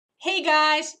Hey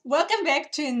guys, welcome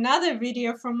back to another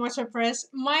video from WaterPress.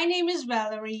 My name is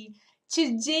Valerie.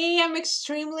 Today I'm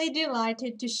extremely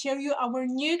delighted to show you our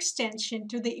new extension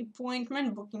to the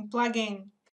appointment booking plugin.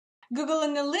 Google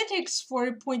Analytics for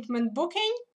appointment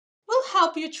booking will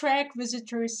help you track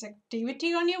visitors'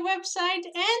 activity on your website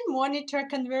and monitor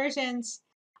conversions.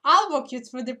 I'll walk you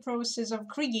through the process of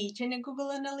creating a Google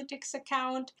Analytics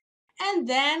account and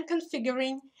then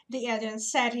configuring the add-on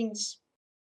settings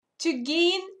to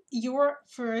gain your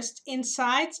first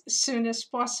insights as soon as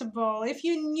possible. If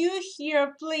you're new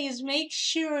here, please make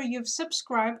sure you've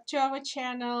subscribed to our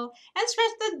channel and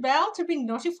press that bell to be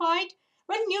notified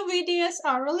when new videos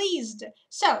are released.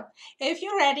 So, if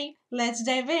you're ready, let's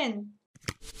dive in.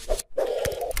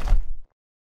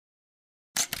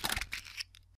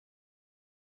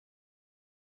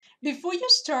 Before you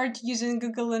start using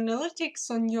Google Analytics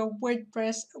on your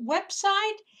WordPress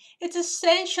website, it's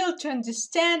essential to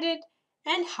understand it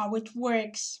and how it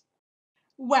works.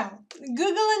 Well,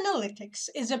 Google Analytics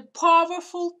is a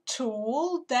powerful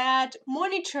tool that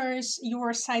monitors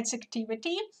your site's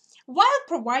activity while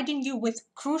providing you with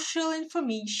crucial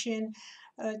information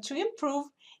to improve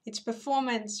its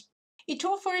performance. It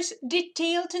offers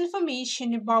detailed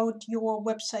information about your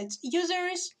website's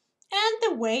users and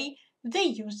the way they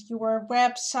use your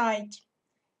website.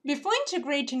 Before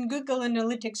integrating Google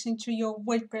Analytics into your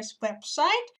WordPress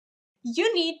website,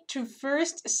 you need to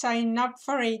first sign up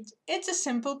for it. It's a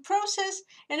simple process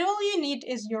and all you need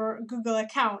is your Google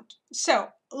account.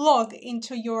 So log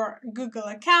into your Google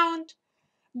account,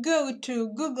 go to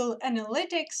Google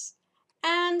Analytics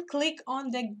and click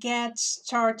on the Get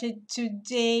Started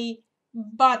Today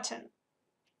button.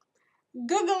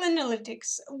 Google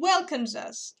Analytics welcomes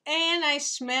us and I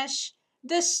smash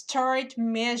the Start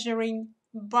Measuring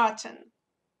button.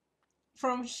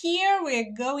 From here,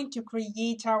 we're going to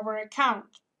create our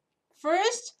account.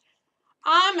 First,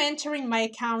 I'm entering my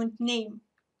account name.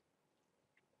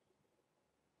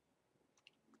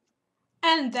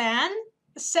 And then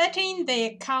setting the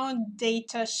account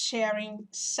data sharing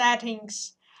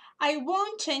settings. I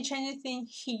won't change anything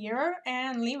here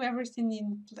and leave everything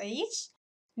in place.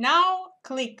 Now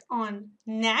click on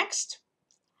Next.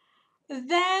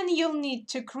 Then you'll need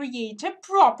to create a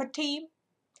property.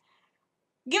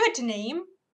 Give it a name.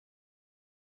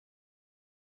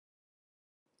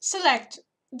 Select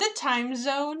the time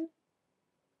zone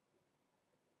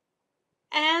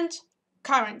and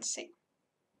currency.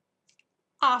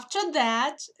 After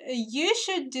that, you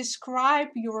should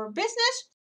describe your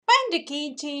business by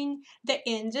indicating the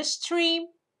industry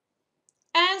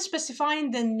and specifying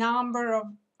the number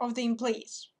of the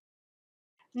employees.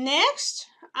 Next,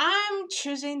 I'm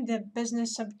choosing the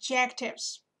business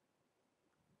objectives.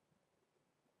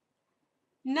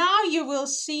 Now you will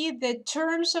see the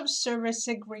Terms of Service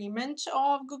Agreement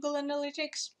of Google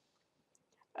Analytics.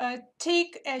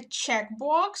 Take a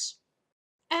checkbox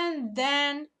and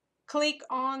then click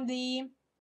on the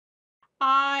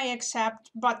I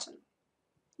accept button.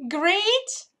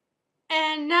 Great!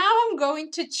 And now I'm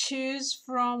going to choose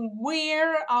from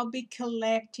where I'll be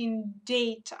collecting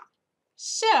data.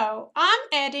 So I'm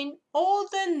adding all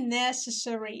the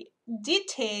necessary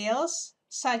details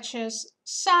such as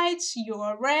site's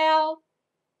URL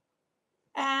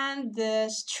and the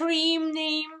stream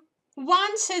name.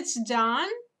 Once it's done,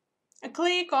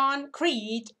 click on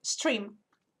Create Stream.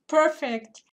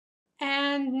 Perfect.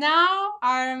 And now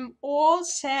I'm all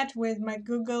set with my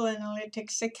Google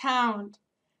Analytics account.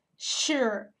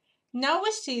 Sure, now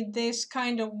we see this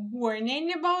kind of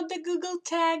warning about the Google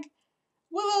tag.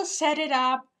 We will set it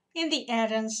up in the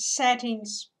add-ons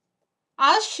settings.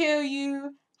 I'll show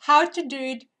you how to do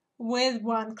it with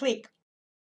one click.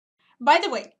 By the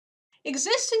way,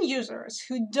 existing users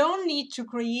who don't need to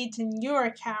create a new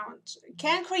account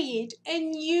can create a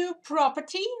new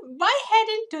property by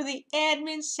heading to the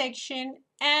admin section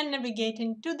and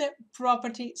navigating to the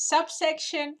property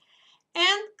subsection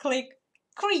and click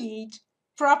Create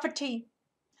Property.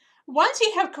 Once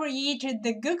you have created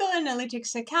the Google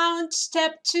Analytics account,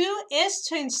 step 2 is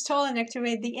to install and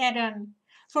activate the add-on.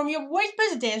 From your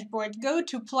WordPress dashboard, go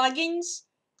to Plugins,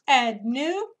 Add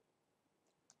New,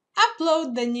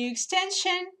 upload the new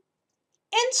extension,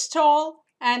 install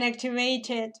and activate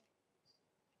it.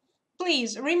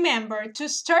 Please remember to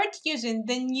start using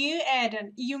the new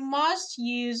add-on. You must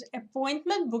use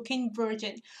appointment booking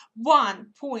version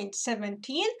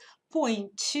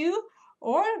 1.17.2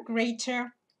 or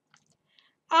greater.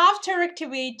 After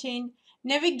activating,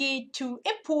 navigate to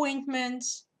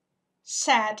Appointments,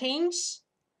 Settings,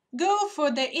 go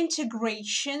for the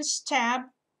Integrations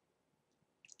tab,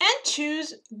 and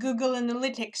choose Google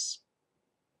Analytics.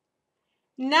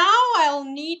 Now I'll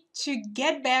need to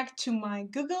get back to my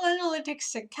Google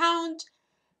Analytics account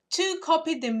to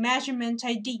copy the measurement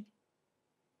ID.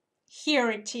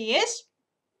 Here it is.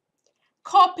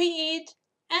 Copy it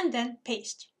and then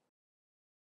paste.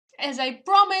 As I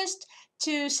promised,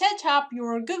 to set up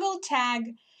your Google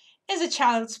tag is a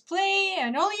child's play,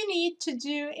 and all you need to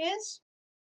do is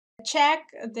check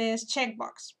this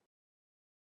checkbox.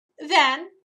 Then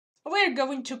we're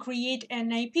going to create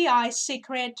an API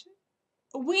secret.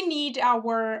 We need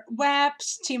our web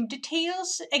Steam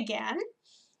details again.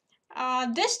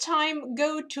 This time,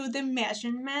 go to the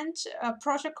measurement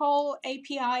protocol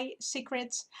API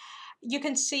secrets. You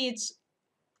can see its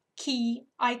key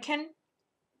icon.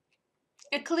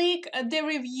 Click the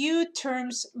Review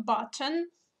Terms button.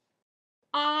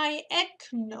 I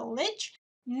acknowledge.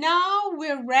 Now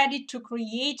we're ready to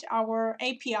create our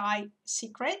API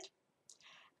secret.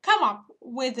 Come up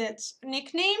with its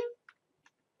nickname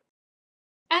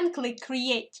and click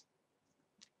Create.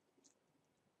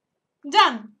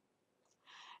 Done.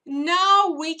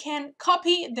 Now we can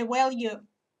copy the value.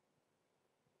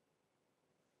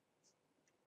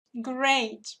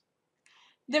 Great.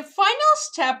 The final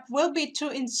step will be to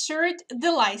insert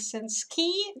the license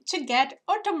key to get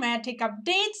automatic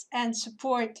updates and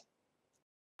support.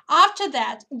 After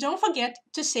that, don't forget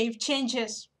to save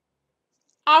changes.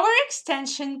 Our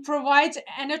extension provides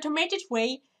an automated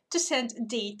way to send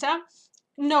data,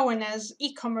 known as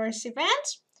eCommerce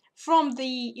events, from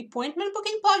the appointment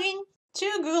booking plugin to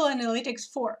Google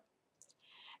Analytics 4.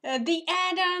 The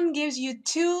add-on gives you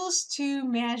tools to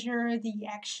measure the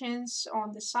actions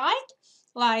on the site,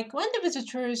 like when the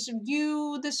visitors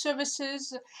view the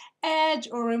services, add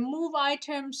or remove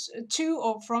items to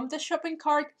or from the shopping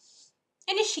cart,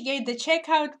 initiate the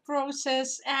checkout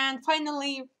process, and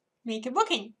finally make a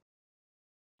booking.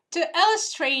 To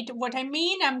illustrate what I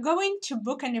mean, I'm going to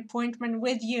book an appointment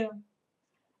with you.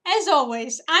 As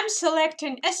always, I'm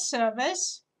selecting a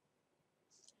service,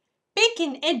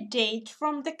 picking a date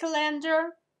from the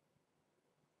calendar.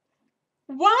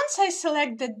 Once I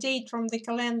select the date from the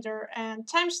calendar and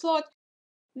time slot,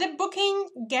 the booking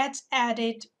gets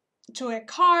added to a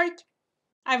cart.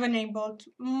 I've enabled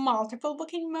multiple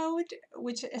booking mode,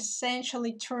 which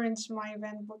essentially turns my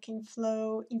event booking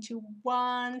flow into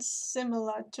one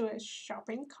similar to a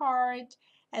shopping cart.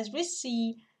 As we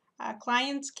see,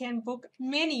 clients can book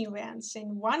many events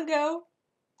in one go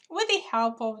with the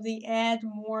help of the Add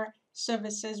More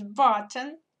Services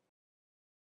button.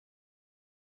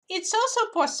 It's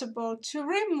also possible to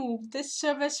remove this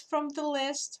service from the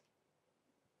list.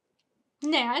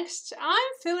 Next, I'm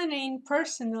filling in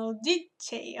personal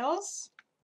details.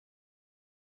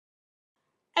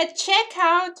 At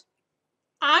checkout,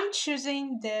 I'm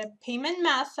choosing the payment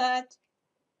method.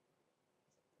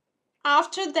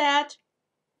 After that,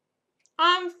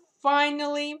 I'm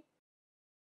finally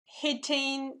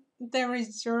hitting the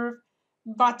reserve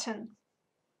button.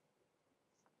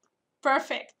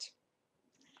 Perfect.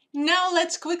 Now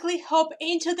let's quickly hop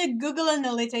into the Google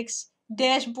Analytics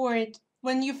dashboard.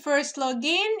 When you first log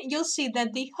in, you'll see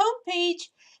that the homepage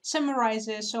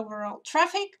summarizes overall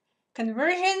traffic,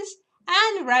 conversions,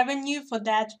 and revenue for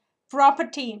that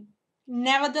property.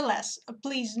 Nevertheless,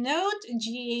 please note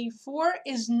GA4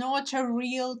 is not a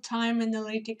real-time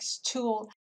analytics tool.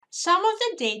 Some of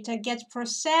the data gets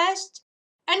processed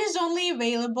and is only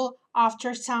available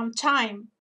after some time.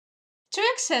 To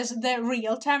access the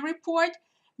real-time report,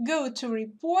 go to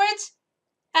Reports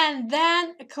and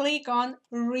then click on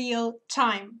Real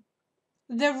Time.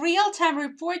 The real-time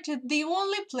report is the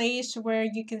only place where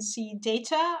you can see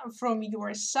data from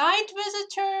your site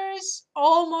visitors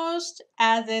almost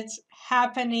as it's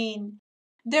happening.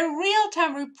 The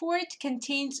real-time report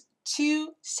contains two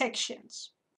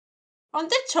sections. On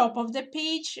the top of the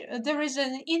page, there is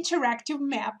an interactive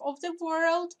map of the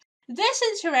world. This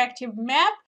interactive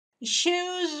map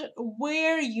shows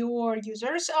where your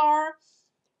users are.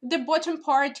 The bottom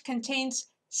part contains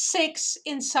 6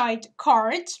 insight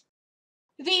cards.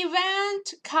 The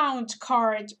event count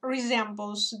card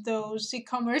resembles those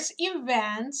e-commerce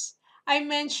events I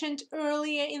mentioned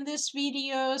earlier in this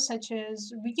video, such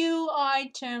as view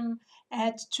item,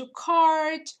 add to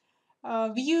cart,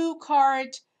 view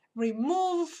cart,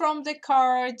 remove from the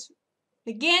cart,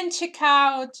 begin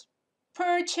checkout,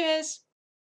 purchase.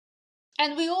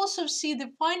 And we also see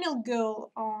the final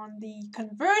goal on the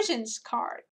conversions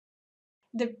card.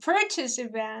 The purchase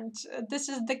event, this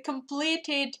is the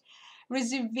completed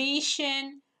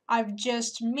reservation I've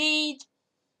just made.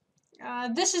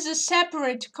 This is a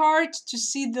separate card to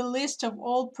see the list of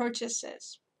all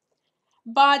purchases.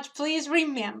 But please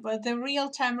remember, the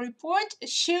real-time report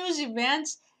shows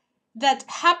events that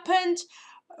happened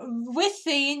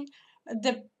within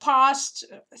the past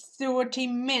 30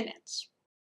 minutes.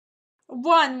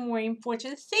 One more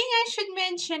important thing I should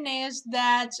mention is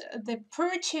that the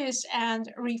purchase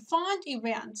and refund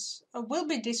events will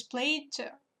be displayed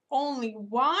only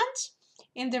once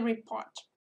in the report.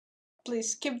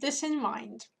 Please keep this in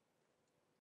mind.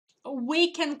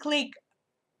 We can click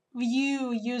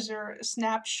View User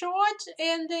Snapshot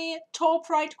in the top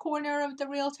right corner of the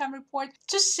real-time report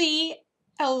to see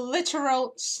a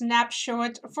literal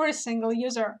snapshot for a single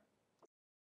user.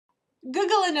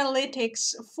 Google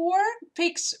Analytics 4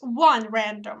 picks one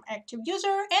random active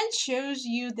user and shows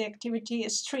you the activity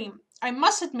stream. I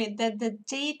must admit that the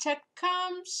data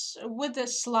comes with a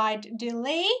slight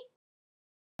delay.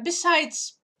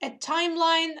 Besides a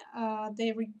timeline,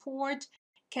 the report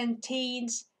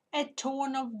contains a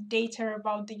ton of data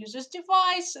about the user's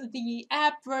device, the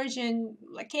app version,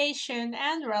 location,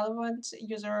 and relevant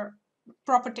user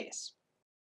properties.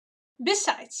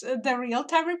 Besides the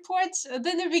real-time reports,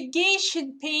 the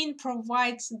navigation pane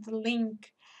provides the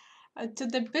link to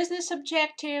the business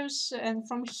objectives, and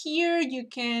from here you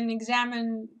can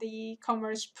examine the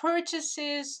commerce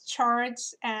purchases,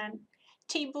 charts, and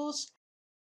tables.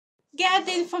 Get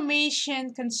the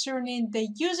information concerning the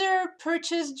user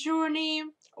purchase journey.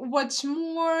 What's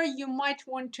more, you might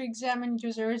want to examine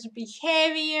users'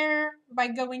 behavior by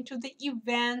going to the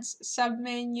events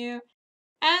submenu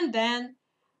and then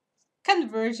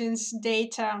conversions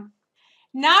data.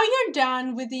 Now you're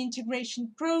done with the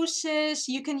integration process.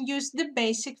 You can use the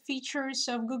basic features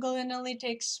of Google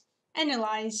Analytics,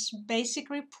 analyze basic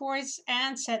reports,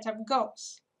 and set up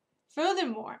goals.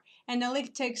 Furthermore,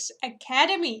 Analytics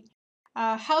Academy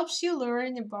helps you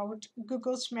learn about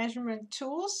Google's measurement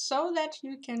tools so that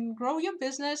you can grow your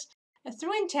business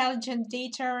through intelligent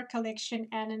data collection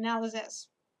and analysis.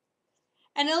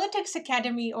 Analytics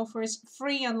Academy offers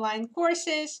free online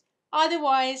courses.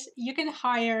 Otherwise, you can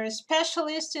hire a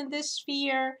specialist in this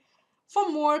sphere for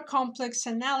more complex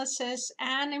analysis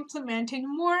and implementing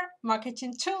more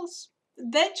marketing tools.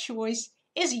 The choice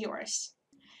is yours.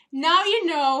 Now you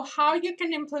know how you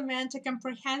can implement a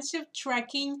comprehensive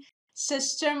tracking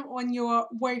system on your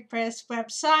WordPress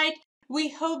website. We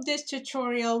hope this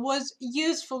tutorial was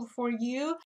useful for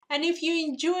you. And if you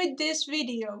enjoyed this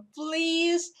video,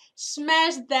 please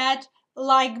smash that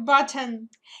like button.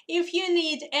 If you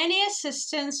need any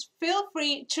assistance, feel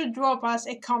free to drop us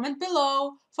a comment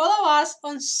below. Follow us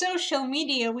on social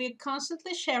media. We're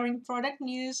constantly sharing product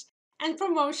news and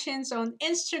promotions on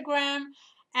Instagram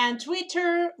and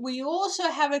Twitter. We also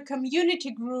have a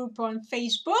community group on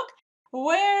Facebook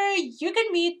where you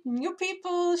can meet new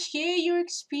people, share your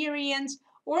experience,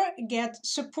 or get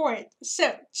support.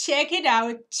 So check it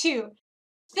out too.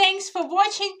 Thanks for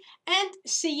watching and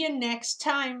see you next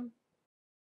time.